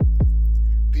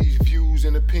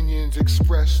Views and opinions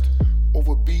expressed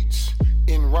over beats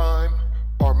in rhyme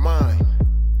are mine.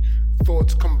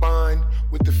 Thoughts combined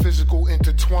with the physical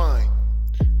intertwine,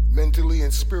 mentally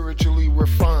and spiritually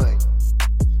refined.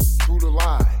 Through the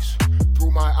lies, through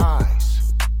my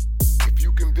eyes. If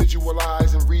you can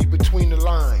visualize and read between the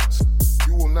lines,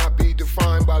 you will not be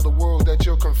defined by the world that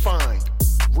you're confined.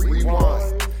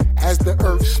 Rewind. As the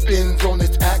earth spins on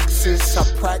its axis, I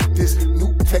practice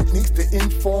new techniques to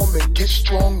inform and get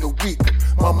strong the weak.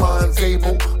 My mind's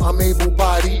able, I'm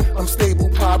able-bodied, I'm stable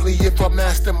probably if I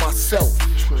master myself.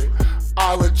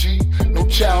 Ology, no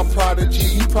child prodigy,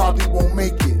 you probably won't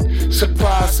make it.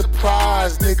 Surprise,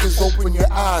 surprise, niggas open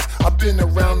your eyes. I've been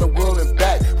around the world and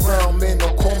back. Brown men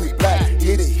don't call me black.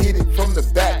 Hit it from the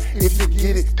back. If you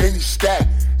get it, then you stack.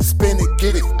 Spin it,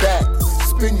 get it back.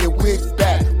 Spin your wig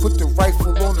back. Put the rifle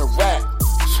on the rack.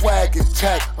 Swag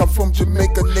intact. I'm from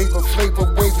Jamaica, native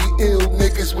flavor, wavy ill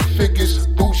niggas with figures,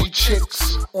 bougie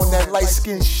chicks on that light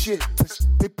skin shit.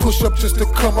 They push up just to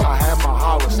come up. I have my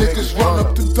hollers. Niggas run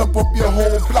up to dump up your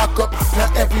whole block up.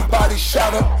 Now everybody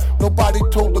shot up. Nobody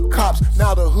told the cops.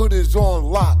 Now the hood is on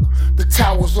lock. The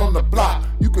tower's on the block.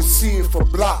 You can see it for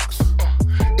blocks.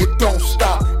 It don't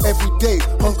stop every day.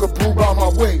 Hunger brew by my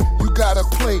way. You gotta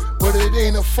play, but it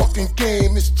ain't a fucking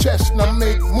game. It's chess and I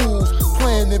make moves.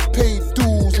 Playing and pay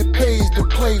dues. It pays to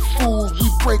play fools. We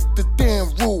break the damn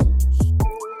rules.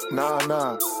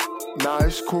 Nah,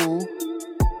 it's cool.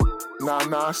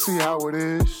 Nah, I see how it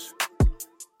is.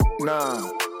 Nah,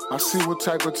 I see what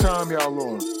type of time y'all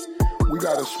on. We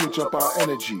gotta switch up our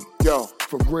energy. Yo,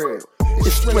 for real.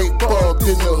 It's straight bugged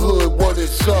in the hood, what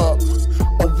is up?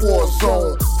 A war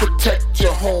zone, protect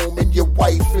your home and your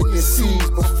wife and your seeds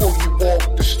before you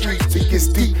walk the streets. It gets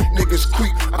deep, niggas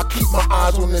creep. I keep my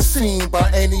eyes on the scene by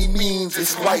any means,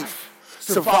 it's life.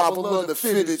 Survival of the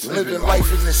fittest, living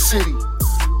life in the city.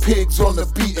 Pigs on the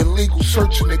beat, illegal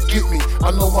searching to get me.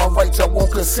 I know my rights, I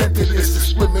won't consent to this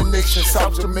discrimination.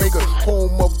 South Jamaica,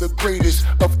 home of the greatest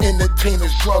of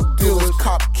entertainers, drug dealers,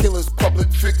 cop killers, public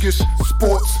figures,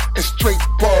 sports, and straight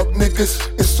bug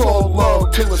niggas. It's all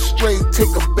love till a stray take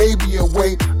a baby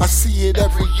away. I see it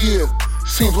every year,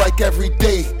 seems like every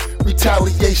day.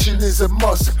 Retaliation is a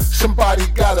must, somebody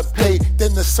gotta pay,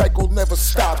 then the cycle never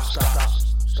stops.